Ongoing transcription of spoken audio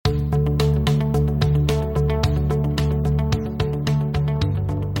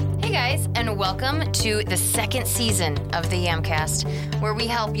Welcome to the second season of the Yamcast, where we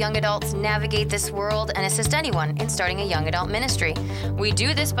help young adults navigate this world and assist anyone in starting a young adult ministry. We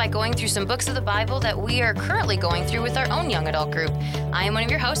do this by going through some books of the Bible that we are currently going through with our own young adult group. I am one of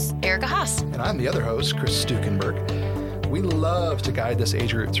your hosts, Erica Haas. And I'm the other host, Chris Stukenberg. We love to guide this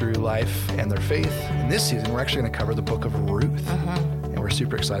age group through life and their faith. In this season, we're actually going to cover the book of Ruth. And we're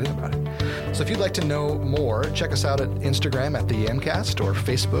super excited about it. So if you'd like to know more, check us out at Instagram at the Yamcast or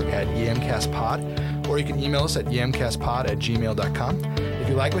Facebook at YamcastPod, or you can email us at yamcastpod@gmail.com. If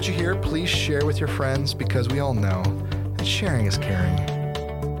you like what you hear, please share with your friends because we all know that sharing is caring.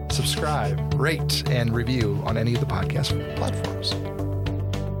 Subscribe, rate, and review on any of the podcast platforms.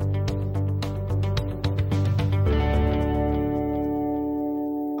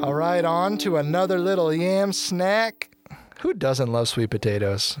 All right, on to another little yam snack. Who doesn't love sweet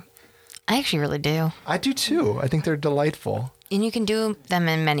potatoes? I actually really do. I do too. I think they're delightful. And you can do them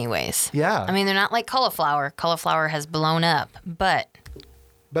in many ways. Yeah. I mean, they're not like cauliflower. Cauliflower has blown up, but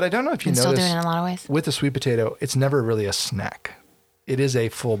I don't know if you can still notice, do it in a lot of ways. With the sweet potato, it's never really a snack. It is a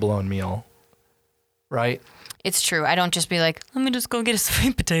full-blown meal, right? It's true. I don't just be like, let me just go get a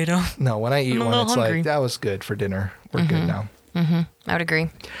sweet potato. No, when I eat I'm a one, little it's hungry. like, that was good for dinner. We're good now. I would agree.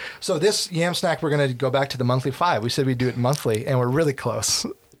 So this yam snack, we're going to go back to the monthly 5. We said we'd do it monthly, and we're really close.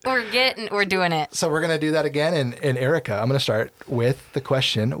 We're doing it. So we're going to do that again. And Erica, I'm going to start with the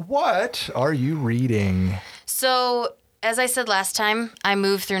question, what are you reading? So, as I said last time, I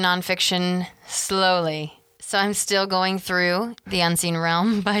moved through nonfiction slowly. So I'm still going through The Unseen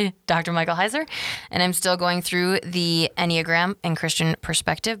Realm by Dr. Michael Heiser, and I'm still going through The Enneagram and Christian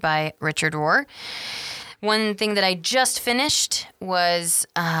Perspective by Richard Rohr. One thing that I just finished was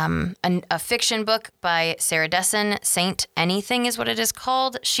a fiction book by Sarah Dessen. Saint Anything is what it is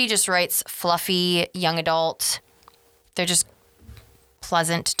called. She just writes fluffy, young adult. They're just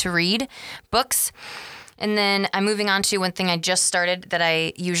pleasant to read books. And then I'm moving on to one thing I just started that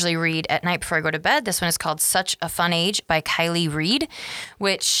I usually read at night before I go to bed. This one is called Such a Fun Age by Kylie Reed,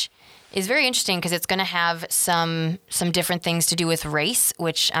 which is very interesting because it's going to have some different things to do with race,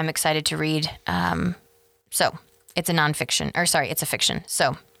 which I'm excited to read. So it's a fiction.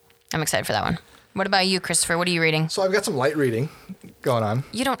 So I'm excited for that one. What about you, Christopher? What are you reading? So I've got some light reading going on.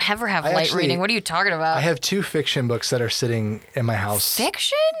 You don't ever have light reading. What are you talking about? I have 2 fiction books that are sitting in my house.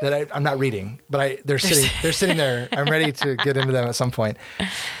 Fiction? That I'm not reading, but they're sitting there. I'm ready to get into them at some point.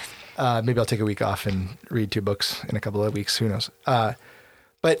 Maybe I'll take a week off and read 2 books in a couple of weeks. Who knows?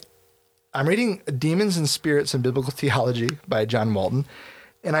 But I'm reading Demons and Spirits in Biblical Theology by John Walton.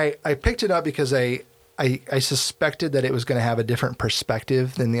 And I picked it up because I suspected that it was going to have a different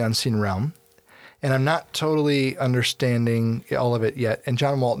perspective than The Unseen Realm. And I'm not totally understanding all of it yet. And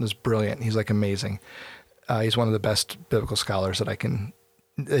John Walton is brilliant. He's like amazing. He's one of the best biblical scholars that I can.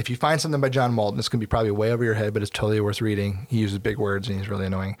 If you find something by John Walton, it's going to be probably way over your head, but it's totally worth reading. He uses big words and he's really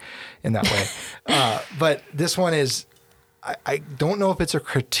annoying in that way. But this one is, I don't know if it's a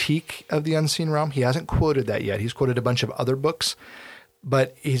critique of The Unseen Realm. He hasn't quoted that yet. He's quoted a bunch of other books,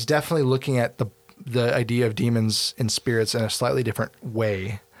 but he's definitely looking at the idea of demons and spirits in a slightly different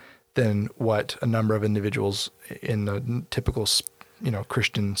way than what a number of individuals in the typical,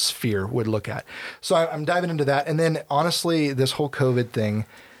 Christian sphere would look at. So I'm diving into that. And then honestly, this whole COVID thing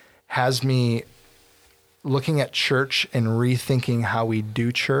has me looking at church and rethinking how we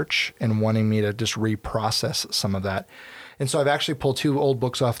do church and wanting me to just reprocess some of that. And so I've actually pulled 2 old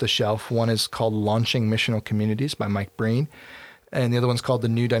books off the shelf. One is called Launching Missional Communities by Mike Breen. And the other one's called The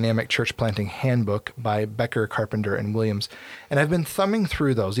New Dynamic Church Planting Handbook by Becker, Carpenter, and Williams. And I've been thumbing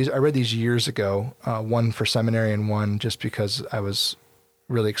through those. I read these years ago, one for seminary and one just because I was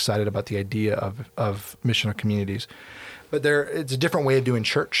really excited about the idea of missional communities. But it's a different way of doing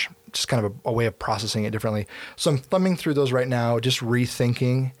church, just kind of a way of processing it differently. So I'm thumbing through those right now, just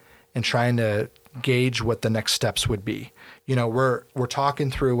rethinking and trying to gauge what the next steps would be. We're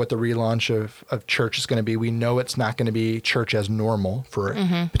talking through what the relaunch of church is going to be. We know it's not going to be church as normal for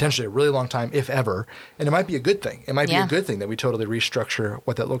potentially a really long time, if ever. And it might be a good thing. It might be a good thing that we totally restructure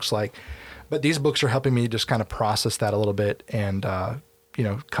what that looks like. But these books are helping me just kind of process that a little bit and,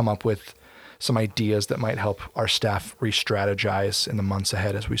 come up with some ideas that might help our staff re-strategize in the months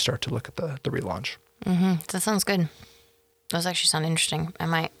ahead as we start to look at the relaunch. That sounds good. Those actually sound interesting. I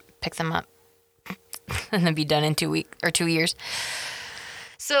might pick them up and then be done in 2 years.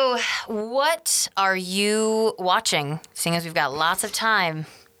 So what are you watching? Seeing as we've got lots of time,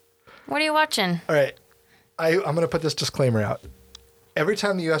 what are you watching? All right. I'm going to put this disclaimer out. Every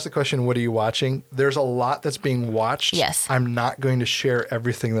time you ask the question, what are you watching? There's a lot that's being watched. Yes. I'm not going to share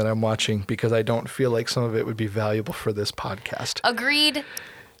everything that I'm watching because I don't feel like some of it would be valuable for this podcast. Agreed.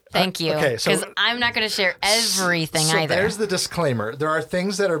 Thank you. Okay, so because I'm not going to share everything so either. there's the disclaimer. There are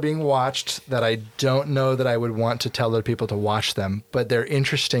things that are being watched that I don't know that I would want to tell other people to watch them, but they're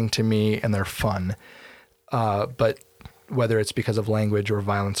interesting to me and they're fun. But whether it's because of language or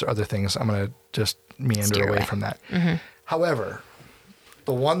violence or other things, I'm going to just meander Steer away away. from that. However,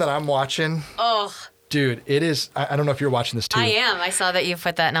 the one that I'm watching, Oh, dude, it is. I don't know if you're watching this too. I am. I saw that you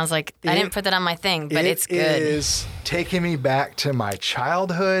put that, and I was like, I didn't put that on my thing, but it's good. It is taking me back to my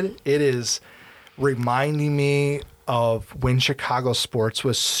childhood. It is reminding me of when Chicago sports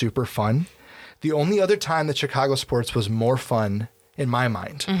was super fun. The only other time that Chicago sports was more fun in my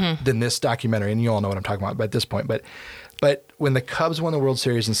mind than this documentary, and you all know what I'm talking about by this point, but when the Cubs won the World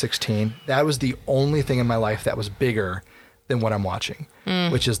Series in 2016, that was the only thing in my life that was bigger than what I'm watching,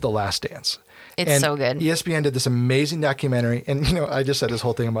 which is The Last Dance. It's so good. ESPN did this amazing documentary, and I just said this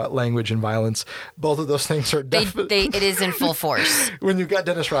whole thing about language and violence. Both of those things are definitely. It is in full force. When you've got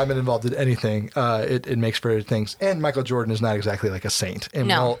Dennis Rodman involved in anything, it makes for things. And Michael Jordan is not exactly like a saint, and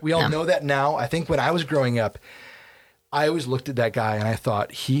we all know that now. I think when I was growing up, I always looked at that guy and I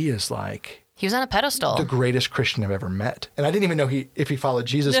thought he is like. He was on a pedestal. The greatest Christian I've ever met. And I didn't even know if he followed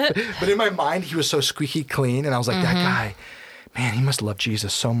Jesus. But in my mind, he was so squeaky clean. And I was like, that guy, man, he must love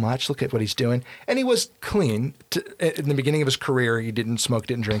Jesus so much. Look at what he's doing. And he was clean. In the beginning of his career, he didn't smoke,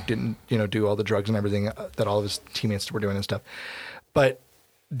 didn't drink, didn't do all the drugs and everything that all of his teammates were doing and stuff. But,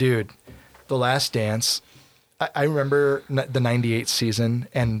 dude, The Last Dance, I remember the 98 season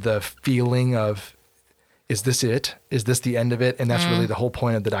and the feeling of, is this it? Is this the end of it? And that's really the whole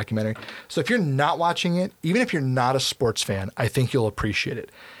point of the documentary. So if you're not watching it, even if you're not a sports fan, I think you'll appreciate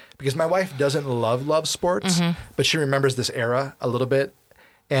it. Because my wife doesn't love sports, but she remembers this era a little bit.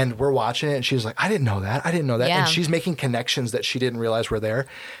 And we're watching it and she's like, I didn't know that. Yeah. And she's making connections that she didn't realize were there.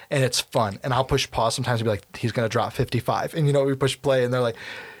 And it's fun. And I'll push pause sometimes and be like, he's going to drop 55. And we push play and they're like,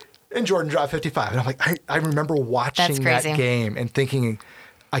 and Jordan dropped 55. And I'm like, I remember watching that game and thinking,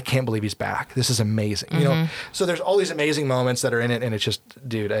 I can't believe he's back. This is amazing. So there's all these amazing moments that are in it, and it's just,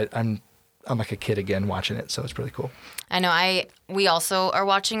 dude, I'm like a kid again watching it. So it's really cool. I know. We also are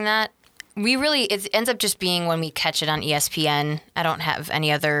watching that. It ends up just being when we catch it on ESPN. I don't have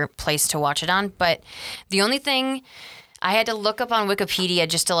any other place to watch it on. But the only thing I had to look up on Wikipedia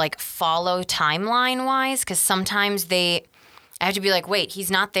just to follow timeline wise, because sometimes I have to be like, wait,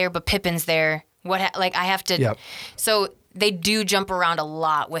 he's not there, but Pippen's there. I have to. Yep. So they do jump around a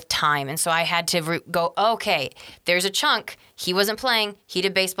lot with time. And so I had to go, okay, there's a chunk. He wasn't playing. He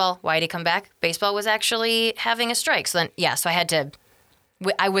did baseball. Why did he come back? Baseball was actually having a strike. So then, so I had to,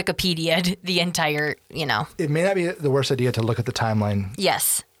 I Wikipedia'd the entire, It may not be the worst idea to look at the timeline.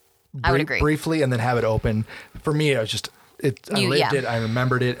 Yes, I would agree. Briefly and then have it open. For me, it was just, I lived it. I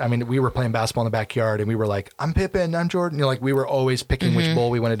remembered it. I mean, we were playing basketball in the backyard and we were like, I'm Pippen, I'm Jordan. We were always picking which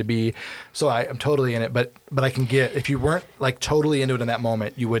bowl we wanted to be. So I'm totally in it. But I can get, if you weren't totally into it in that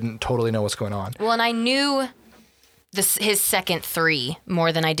moment, you wouldn't totally know what's going on. Well, and I knew his second three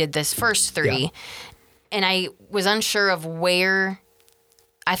more than I did this first three. Yeah. And I was unsure of where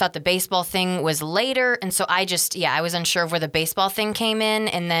I thought the baseball thing was later. And so I was unsure of where the baseball thing came in.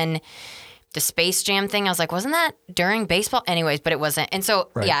 And then the Space Jam thing, I was like, wasn't that during baseball? Anyways, but it wasn't. And so,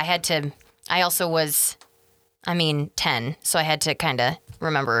 I also was, 10. So I had to kind of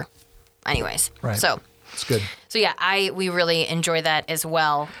remember anyways. Right. So it's good. So we really enjoy that as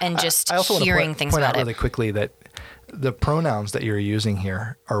well. And just I also hearing want to things point about out really quickly that the pronouns that you're using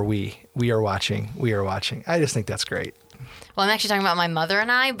here are we. We are watching. We are watching. I just think that's great. Well, I'm actually talking about my mother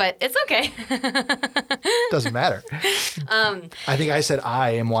and I, but it's okay. Doesn't matter. I think I said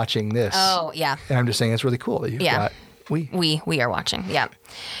I am watching this. Oh, yeah. And I'm just saying it's really cool that you've got we. We are watching, yeah.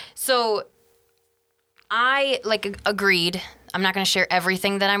 So I agreed. I'm not going to share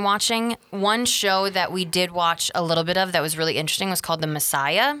everything that I'm watching. One show that we did watch a little bit of that was really interesting was called The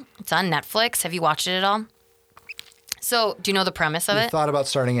Messiah. It's on Netflix. Have you watched it at all? So, do you know the premise of I it? thought about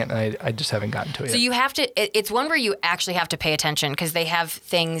starting it, and I just haven't gotten to it So yet. you have to, it's one where you actually have to pay attention because they have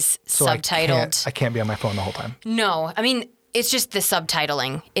things So subtitled. I can't be on my phone the whole time. No, it's just the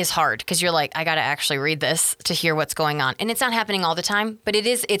subtitling is hard because you're like, I got to actually read this to hear what's going on. And it's not happening all the time, but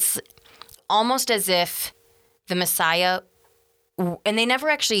it's almost as if the Messiah, and they never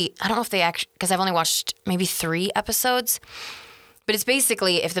actually, I don't know if they actually, because I've only watched maybe 3 episodes, but it's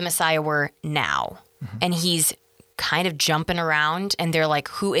basically if the Messiah were now and he's kind of jumping around and they're like,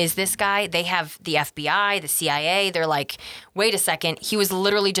 who is this guy? They have the FBI, the CIA. They're like, wait a second. He was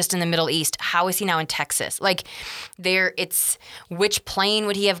literally just in the Middle East. How is he now in Texas? It's which plane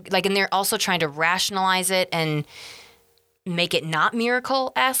would he have? And they're also trying to rationalize it and make it not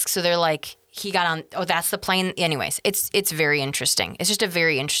miracle-esque. So they're like, he got on. Oh, that's the plane. Anyways, it's very interesting. It's just a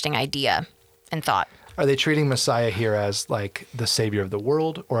very interesting idea and thought. Are they treating Messiah here as like the savior of the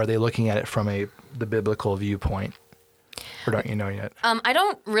world, or are they looking at it from the biblical viewpoint? Or don't you know yet? I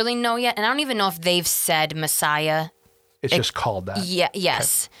don't really know yet, and I don't even know if they've said Messiah. It's just called that. Yeah.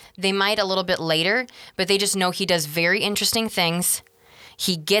 Yes, okay. They might a little bit later, but they just know he does very interesting things.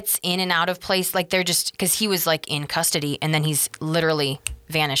 He gets in and out of place, like they're just because he was like in custody, and then he's literally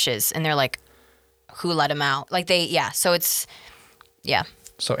vanishes, and they're like, "Who let him out?" Like So it's, yeah.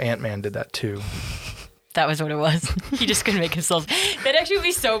 So Ant-Man did that too. That was what it was. He just couldn't make himself. That'd actually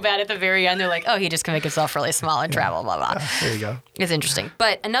be so bad at the very end. They're like, oh, he just can make himself really small and travel, blah, blah. There you go. It's interesting.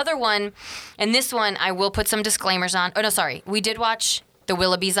 But another one, and this one I will put some disclaimers on. Oh, no, sorry. We did watch The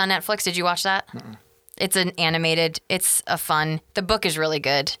Willoughbys on Netflix. Did you watch that? Mm-mm. It's an animated. It's a fun. The book is really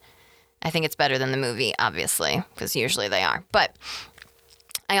good. I think it's better than the movie, obviously, because usually they are. But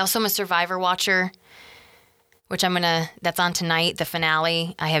I also am a Survivor watcher, which that's on tonight, the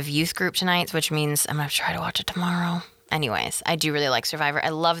finale. I have youth group tonight, which means I'm going to try to watch it tomorrow. Anyways, I do really like Survivor. I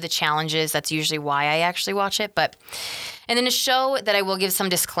love the challenges. That's usually why I actually watch it. And then a show that I will give some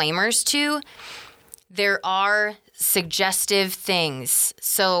disclaimers to, there are suggestive things.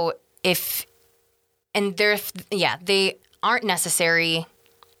 So they aren't necessary.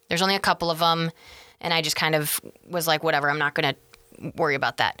 There's only a couple of them. And I just kind of was like, whatever, I'm not going to worry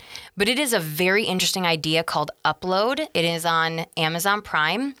about that. But it is a very interesting idea called Upload. It is on Amazon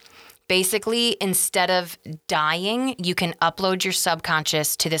Prime. Basically, instead of dying, you can upload your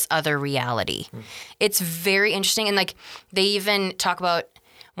subconscious to this other reality. It's very interesting. And like they even talk about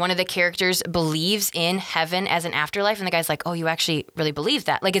one of the characters believes in heaven as an afterlife. And the guy's like, oh, you actually really believe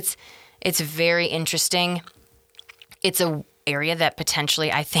that? Like it's very interesting. It's a area that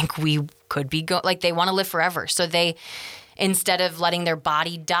potentially I think we could be they want to live forever. So instead of letting their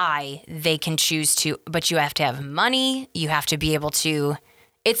body die, they can choose to, but you have to have money. You have to be able to,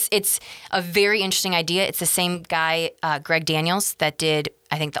 it's a very interesting idea. It's the same guy, Greg Daniels, that did,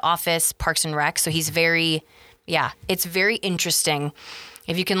 I think, The Office, Parks and Rec. So he's it's very interesting.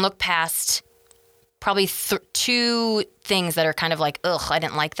 If you can look past probably two things that are kind of like, ugh, I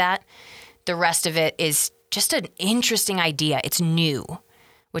didn't like that. The rest of it is just an interesting idea. It's new,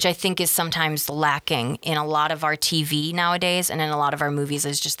 which I think is sometimes lacking in a lot of our TV nowadays and in a lot of our movies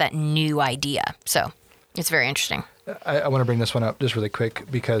is just that new idea. So it's very interesting. I want to bring this one up just really quick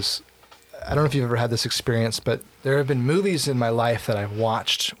because I don't know if you've ever had this experience, but there have been movies in my life that I've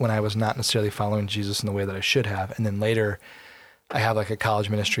watched when I was not necessarily following Jesus in the way that I should have. And then later I have like a college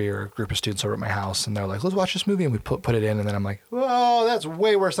ministry or a group of students over at my house and they're like, let's watch this movie. And we put it in. And then I'm like, oh, that's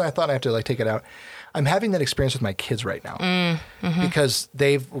way worse than I thought. I have to like take it out. I'm having that experience with my kids right now because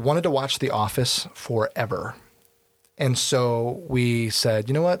they've wanted to watch The Office forever. And so we said,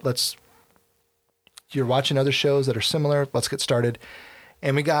 you know what, you're watching other shows that are similar. Let's get started.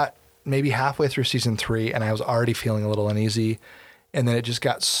 And we got maybe halfway through season 3 and I was already feeling a little uneasy. And then it just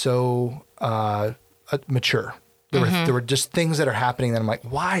got so mature. There were just things that are happening that I'm like,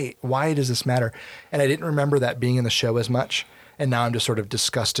 why does this matter? And I didn't remember that being in the show as much. And now I'm just sort of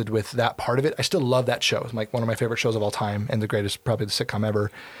disgusted with that part of it. I still love that show. It's like one of my favorite shows of all time and the greatest, probably the sitcom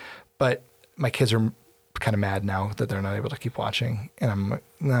ever. But my kids are kind of mad now that they're not able to keep watching. And I'm like,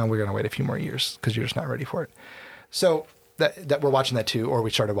 no, we're going to wait a few more years because you're just not ready for it. So that we're watching that too, or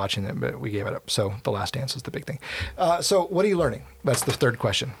we started watching it, but we gave it up. So The Last Dance is the big thing. So what are you learning? That's the third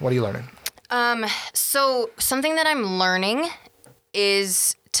question. What are you learning? So something that I'm learning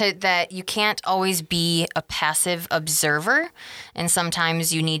is that you can't always be a passive observer, and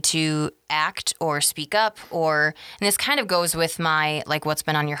sometimes you need to act or speak up, and this kind of goes with my, like, what's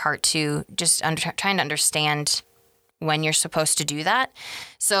been on your heart too, just trying to understand when you're supposed to do that.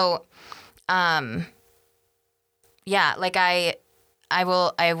 So, like I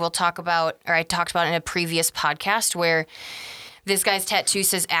will talk about, or I talked about in a previous podcast where this guy's tattoo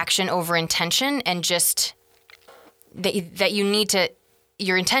says action over intention, and just that you need to,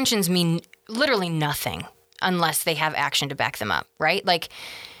 your intentions mean literally nothing unless they have action to back them up, right? Like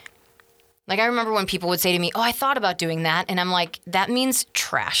I remember when people would say to me, oh, I thought about doing that. And I'm like, that means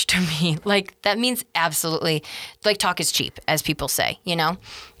trash to me. Like, that means absolutely, like, talk is cheap, as people say, you know?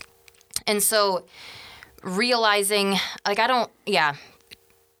 And so realizing, like,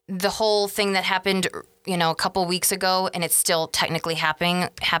 the whole thing that happened, you know, a couple weeks ago, and it's still technically happening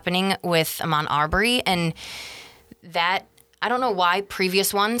with Ahmaud Arbery, and that, I don't know why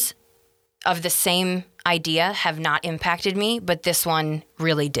previous ones of the same idea have not impacted me, but this one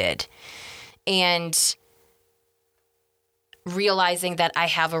really did. And realizing that I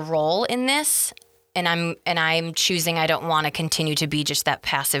have a role in this, and I'm choosing I don't want to continue to be just that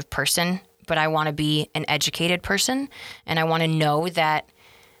passive person, but I want to be an educated person, and I want to know that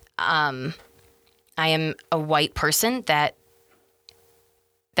I am a white person that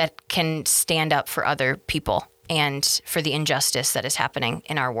can stand up for other people and for the injustice that is happening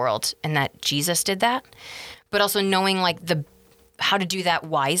in our world, and that Jesus did that. But also knowing like how to do that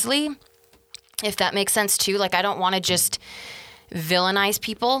wisely, if that makes sense too. Like, I don't want to just villainize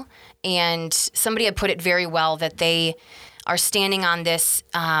people. And somebody had put it very well, that they are standing on this,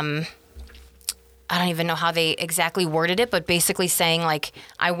 I don't even know how they exactly worded it, but basically saying like,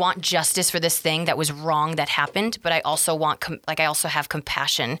 I want justice for this thing that was wrong that happened, but I also want, I also have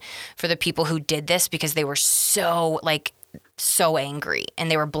compassion for the people who did this, because they were so angry,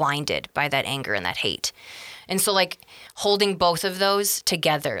 and they were blinded by that anger and that hate. And so like holding both of those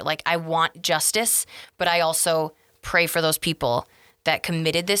together, like I want justice, but I also pray for those people that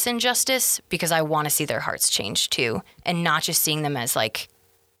committed this injustice, because I want to see their hearts change too, and not just seeing them as like,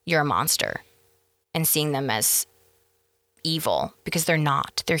 you're a monster, and seeing them as evil, because they're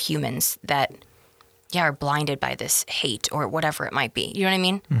not. They're humans that, are blinded by this hate or whatever it might be. You know what I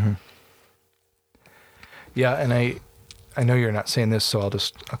mean? Mm-hmm. Yeah, and I know you're not saying this, so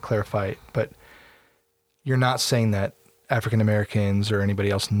I'll clarify it, but you're not saying that African Americans or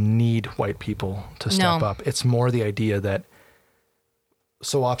anybody else need white people to step up. It's more the idea that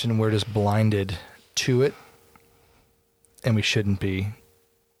so often we're just blinded to it, and we shouldn't be.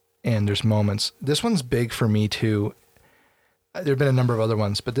 And there's moments. This one's big for me too. There have been a number of other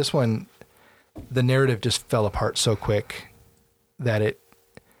ones, but this one, the narrative just fell apart so quick that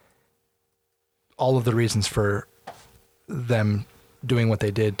all of the reasons for them doing what they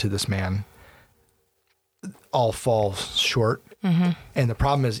did to this man all fall short. Mm-hmm. And the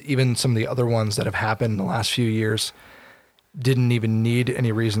problem is, even some of the other ones that have happened in the last few years didn't even need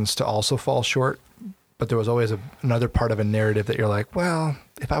any reasons to also fall short. But there was always another part of a narrative that you're like, well,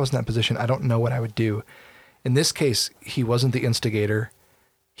 if I was in that position, I don't know what I would do. In this case, he wasn't the instigator.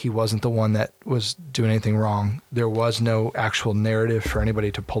 He wasn't the one that was doing anything wrong. There was no actual narrative for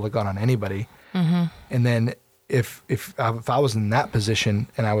anybody to pull a gun on anybody. Mm-hmm. And then if I was in that position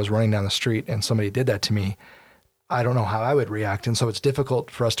and I was running down the street and somebody did that to me, I don't know how I would react. And so it's difficult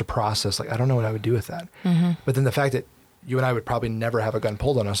for us to process. Like, I don't know what I would do with that. Mm-hmm. But then the fact that you and I would probably never have a gun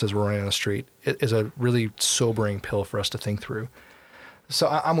pulled on us as we're running on the street is a really sobering pill for us to think through. So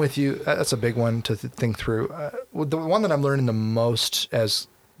I'm with you. That's a big one to think through. The one that I'm learning the most as,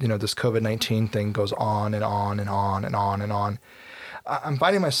 this COVID-19 thing goes on and on and on and on and on, I'm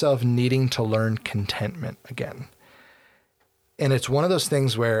finding myself needing to learn contentment again. And it's one of those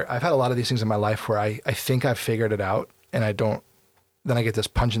things where I've had a lot of these things in my life where I think I've figured it out, and I don't. Then I get this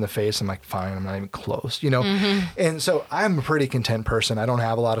punch in the face. I'm like, fine, I'm not even close, Mm-hmm. And so I'm a pretty content person. I don't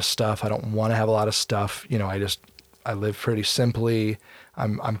have a lot of stuff. I don't want to have a lot of stuff. I live pretty simply.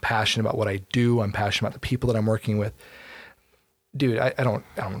 I'm passionate about what I do. I'm passionate about the people that I'm working with. Dude, I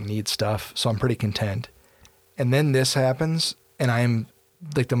don't need stuff. So I'm pretty content. And then this happens, and I'm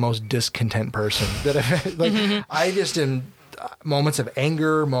like the most discontent person that I've like. Mm-hmm. I just am moments of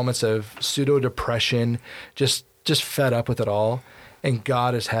anger, moments of pseudo depression, just fed up with it all. And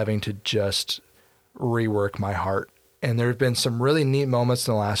God is having to just rework my heart. And there have been some really neat moments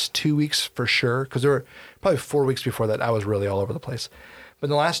in the last 2 weeks for sure, because there were probably 4 weeks before that I was really all over the place. But in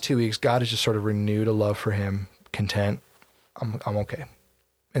the last 2 weeks, God has just sort of renewed a love for him, content. I'm okay.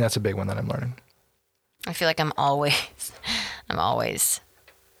 And that's a big one that I'm learning. I feel like I'm always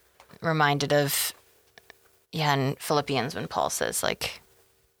reminded of, in Philippians when Paul says, like,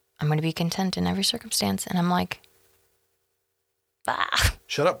 I'm going to be content in every circumstance. And I'm like,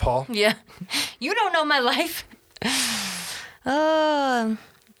 shut up, Paul. Yeah. You don't know my life. Yeah.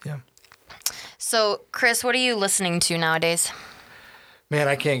 So, Chris, what are you listening to nowadays? Man,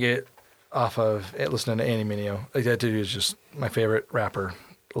 I can't get off of it listening to Andy Mineo. Like, that dude is just my favorite rapper.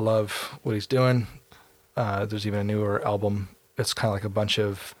 Love what he's doing. There's even a newer album. It's kind of like a bunch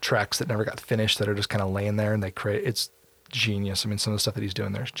of tracks that never got finished that are just kind of laying there, and it's genius. I mean, some of the stuff that he's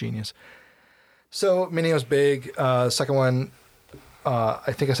doing there is genius. So Mineo's big. Second one,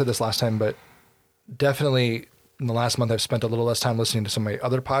 I think I said this last time, but definitely in the last month I've spent a little less time listening to some of my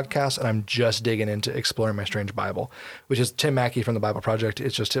other podcasts, and I'm just digging into Exploring My Strange Bible, which is Tim Mackey from the Bible Project.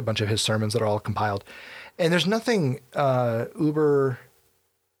 It's just a bunch of his sermons that are all compiled. And there's nothing uber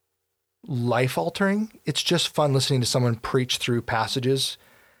life-altering. It's just fun listening to someone preach through passages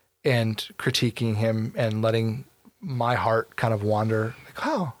and critiquing him and letting my heart kind of wander. Like,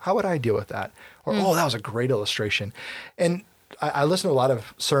 how would I deal with that? Or, oh, that was a great illustration. And I listen to a lot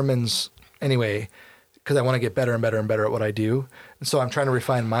of sermons anyway, because I want to get better and better and better at what I do. And so I'm trying to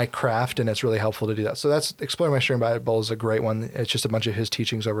refine my craft, and it's really helpful to do that. So that's Exploring My String Bible is a great one. It's just a bunch of his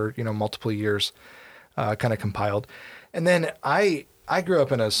teachings over, multiple years, kind of compiled. And then I grew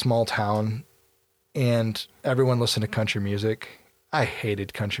up in a small town, and everyone listened to country music. I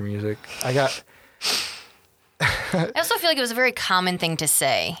hated country music. I also feel like it was a very common thing to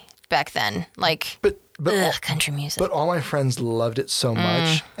say back then. Like, but country music. But all my friends loved it so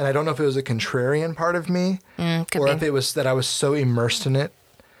much. And I don't know if it was a contrarian part of me or if it was that I was so immersed in it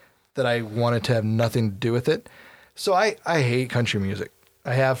that I wanted to have nothing to do with it. So I hate country music.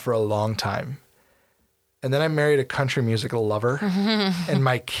 I have for a long time. And then I married a country music lover, and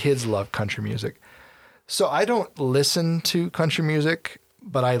my kids love country music. So I don't listen to country music,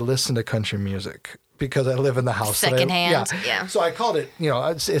 but I listen to country music because I live in the house. Secondhand, yeah. So I called it,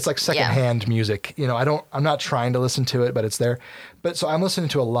 it's like secondhand music. I'm not trying to listen to it, but it's there. But so I'm listening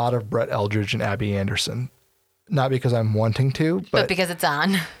to a lot of Brett Eldredge and Abby Anderson, not because I'm wanting to, but because it's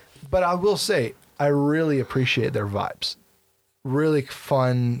on. But I will say, I really appreciate their vibes. Really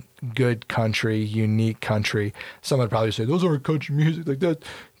fun, good country, unique country. Some would probably say, those aren't country music like that.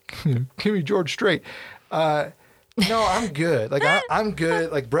 Kimmy George Strait. No, I'm good. Like I'm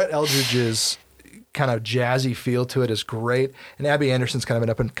good. Like Brett Eldredge's kind of jazzy feel to it is great. And Abby Anderson's kind of an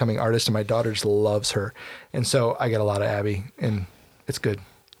up and coming artist, and my daughter just loves her. And so I get a lot of Abby, and it's good.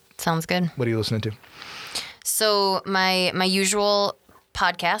 Sounds good. What are you listening to? So my usual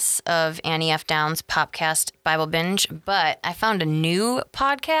podcasts of Annie F. Downs Popcast Bible Binge, but I found a new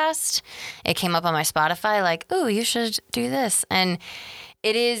podcast. It came up on my Spotify like, "Ooh, you should do this." And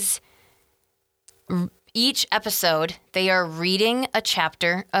it is each episode they are reading a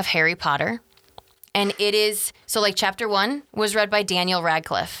chapter of Harry Potter. And it is so like chapter 1 was read by Daniel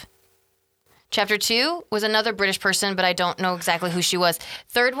Radcliffe. Chapter 2 was another British person, but I don't know exactly who she was.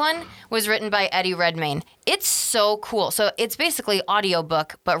 Third one was written by Eddie Redmayne. It's so cool. So it's basically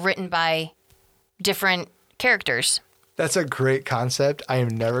audiobook, but written by different characters. That's a great concept. I am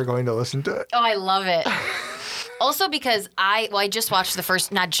never going to listen to it. Oh, I love it. Also because I just watched the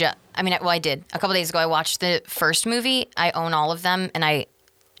first, I did. A couple days ago, I watched the first movie. I own all of them, and I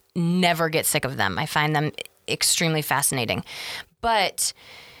never get sick of them. I find them extremely fascinating. But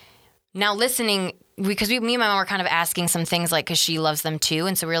now listening, because me and my mom were kind of asking some things like, because she loves them too.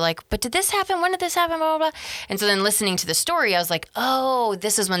 And so we were like, but did this happen? When did this happen? Blah, blah, blah. And so then listening to the story, I was like, oh,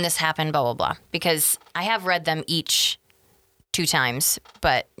 this is when this happened, blah, blah, blah. Because I have read them each 2 times,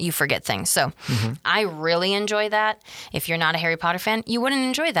 but you forget things. So I really enjoy that. If you're not a Harry Potter fan, you wouldn't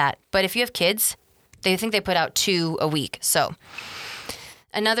enjoy that. But if you have kids, they think they put out 2 a week. So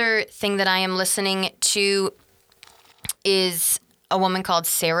another thing that I am listening to is a woman called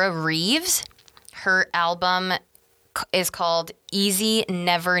Sarah Reeves. Her album is called Easy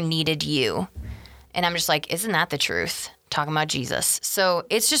Never Needed You. And I'm just like, isn't that the truth? Talking about Jesus. So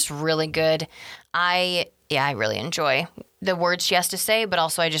it's just really good. I really enjoy the words she has to say, but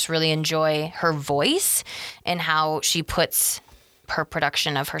also I just really enjoy her voice and how she puts her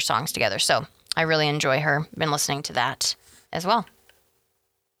production of her songs together. So I really enjoy her. Been listening to that as well.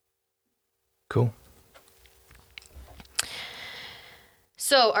 Cool.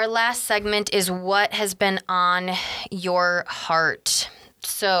 So our last segment is what has been on your heart.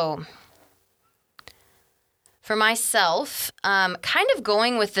 So for myself, kind of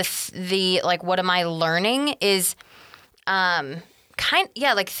going with the like, what am I learning is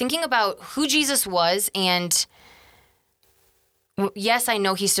like thinking about who Jesus was. And yes, I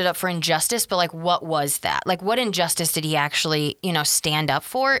know he stood up for injustice, but like, what was that? Like, what injustice did he actually, stand up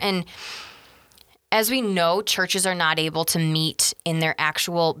for? And as we know, churches are not able to meet in their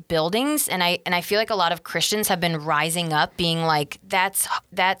actual buildings. And I feel like a lot of Christians have been rising up being like, that's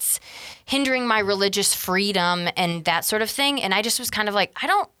hindering my religious freedom and that sort of thing. And I just was kind of like, I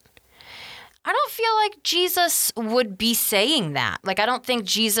don't feel like Jesus would be saying that. Like, I don't think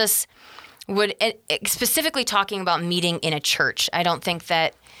Jesus would, specifically talking about meeting in a church. I don't think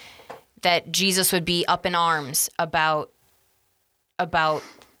that Jesus would be up in arms about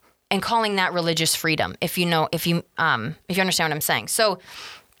and calling that religious freedom, if you understand what I'm saying. So,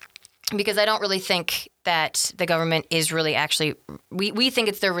 because I don't really think that the government is really actually, we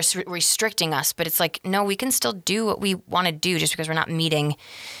think they're restricting us, but it's like, no, we can still do what we want to do just because we're not meeting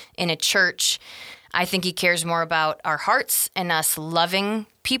in a church. I think he cares more about our hearts and us loving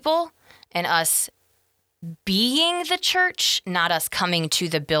people and us being the church, not us coming to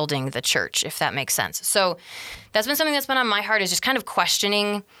the building, the church, if that makes sense. So that's been something that's been on my heart, is just kind of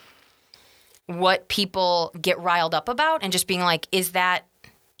questioning what people get riled up about and just being like, is that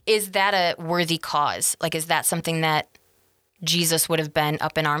a worthy cause? Like, is that something that Jesus would have been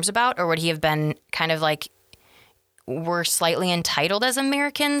up in arms about? Or would he have been kind of like, we're slightly entitled as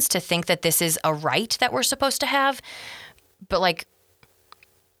Americans to think that this is a right that we're supposed to have? But like,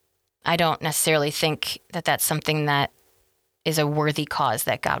 I don't necessarily think that that's something that is a worthy cause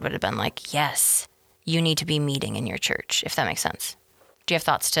that God would have been like, yes, you need to be meeting in your church, if that makes sense. Do you have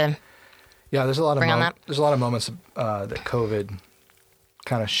thoughts to Yeah, there's a lot of bring on that? there's a lot of moments that COVID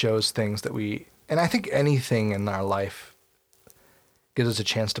kind of shows things that and I think anything in our life gives us a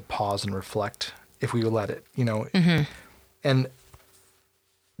chance to pause and reflect if we let it, Mm-hmm. And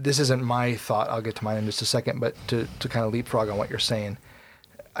this isn't my thought. I'll get to mine in just a second, but to kind of leapfrog on what you're saying,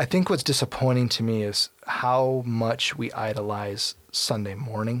 I think what's disappointing to me is how much we idolize Sunday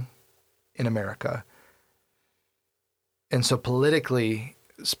morning in America. And so politically,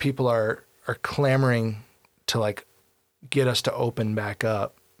 people are clamoring to like get us to open back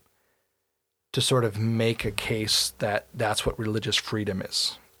up to sort of make a case that that's what religious freedom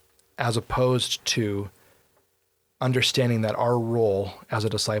is, as opposed to understanding that our role as a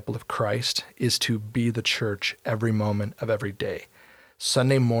disciple of Christ is to be the church every moment of every day.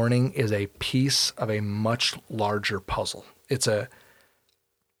 Sunday morning is a piece of a much larger puzzle. As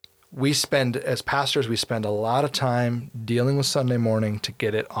pastors, we spend a lot of time dealing with Sunday morning to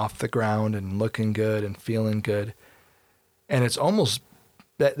get it off the ground and looking good and feeling good. And it's almost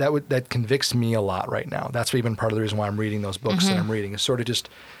that convicts me a lot right now. That's even part of the reason why I'm reading those books that I'm reading, is sort of just,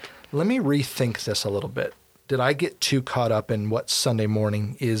 let me rethink this a little bit. Did I get too caught up in what Sunday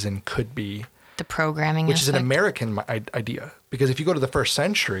morning is and could be? The programming Which is an aspect? American idea. Because if you go to the first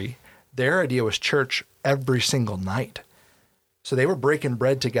century, their idea was church every single night. So they were breaking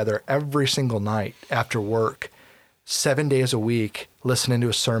bread together every single night after work, 7 days a week, listening to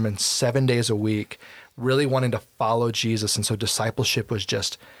a sermon 7 days a week, really wanting to follow Jesus. And so discipleship was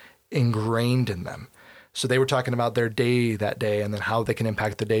just ingrained in them. So they were talking about their day that day and then how they can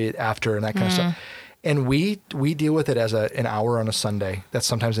impact the day after and that kind of stuff. And we deal with it as an hour on a Sunday. That's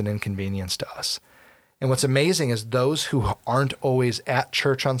sometimes an inconvenience to us. And what's amazing is those who aren't always at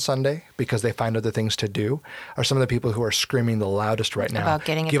church on Sunday because they find other things to do are some of the people who are screaming the loudest right now. About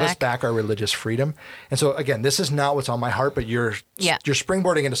getting it Give us back. back our religious freedom. And so again, this is not what's on my heart, but you're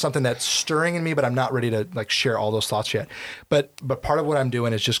springboarding into something that's stirring in me, but I'm not ready to like share all those thoughts yet. But part of what I'm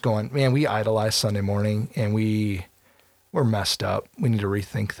doing is just going, man, we idolize Sunday morning and we're messed up. We need to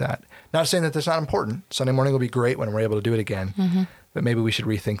rethink that. Not saying that that's not important. Sunday morning will be great when we're able to do it again. But maybe we should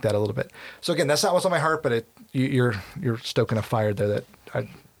rethink that a little bit. So again, that's not what's on my heart, but you're stoking a fire there that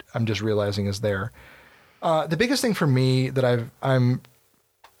I'm just realizing is there. The biggest thing for me that I'm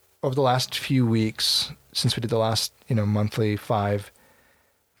over the last few weeks since we did the last monthly 5,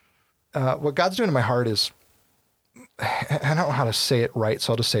 what God's doing in my heart is, I don't know how to say it right,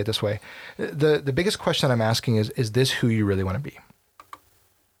 so I'll just say it this way. The biggest question I'm asking is this who you really want to be?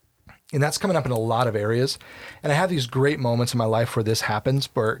 And that's coming up in a lot of areas. And I have these great moments in my life where this happens,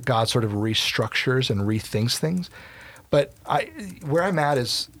 where God sort of restructures and rethinks things. But where I'm at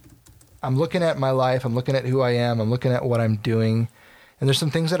is I'm looking at my life, I'm looking at who I am, I'm looking at what I'm doing. And there's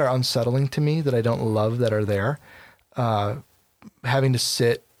some things that are unsettling to me that I don't love that are there. Having to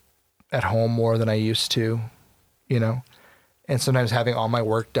sit at home more than I used to, and sometimes having all my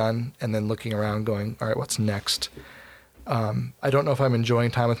work done and then looking around going, all right, what's next? I don't know if I'm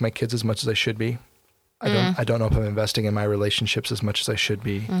enjoying time with my kids as much as I should be. I don't know if I'm investing in my relationships as much as I should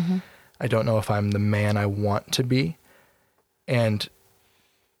be. I don't know if I'm the man I want to be. And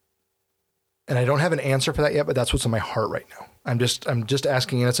I don't have an answer for that yet, but that's what's in my heart right now. I'm just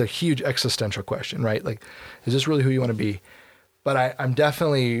asking, and it's a huge existential question, right? Like, is this really who you want to be? But I'm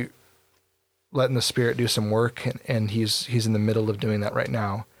definitely letting the Spirit do some work, and he's in the middle of doing that right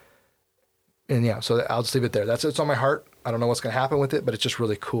now. And yeah, so I'll just leave it there. It's on my heart. I don't know what's going to happen with it, but it's just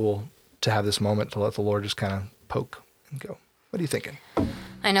really cool to have this moment to let the Lord just kind of poke and go, what are you thinking?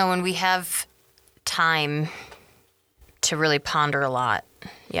 I know when we have time to really ponder a lot,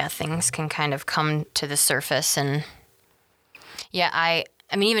 things can kind of come to the surface. And I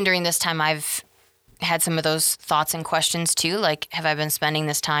mean, even during this time, I've had some of those thoughts and questions too. Like, have I been spending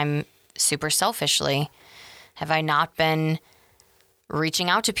this time super selfishly? Have I not been reaching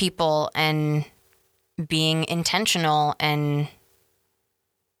out to people and being intentional and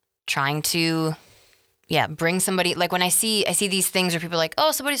trying to bring somebody, like when I see these things where people are like,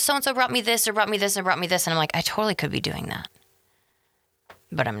 oh, somebody so-and-so brought me this or brought me this or brought me this, and I'm like, I totally could be doing that,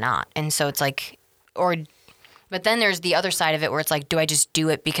 but I'm not. And so it's like, but then there's the other side of it where it's like, do I just do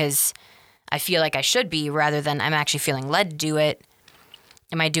it because I feel like I should be rather than I'm actually feeling led to do it?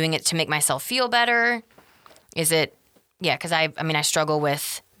 Am I doing it to make myself feel better? Is it because I struggle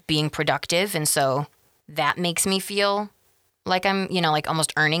with being productive, and so that makes me feel like I'm, like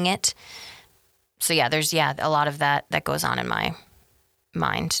almost earning it. So yeah, there's a lot of that goes on in my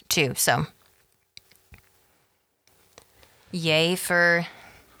mind too. So yay for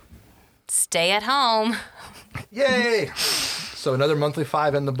stay at home. Yay! So another monthly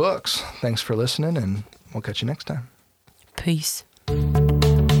 5 in the books. Thanks for listening, and we'll catch you next time. Peace.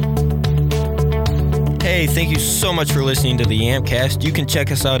 Hey, thank you so much for listening to the Yamcast. You can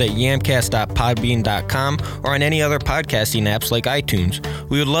check us out at yamcast.podbean.com or on any other podcasting apps like iTunes.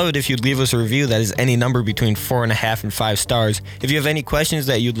 We would love it if you'd leave us a review that is any number between 4.5 and 5 stars. If you have any questions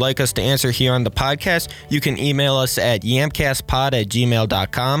that you'd like us to answer here on the podcast, you can email us at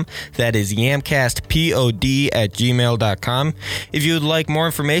yamcastpod@gmail.com. That is yamcastpod@gmail.com. If you would like more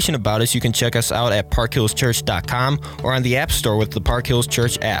information about us, you can check us out at parkhillschurch.com or on the App Store with the Park Hills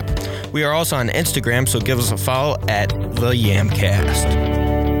Church app. We are also on Instagram, so give us a follow at the Yamcast.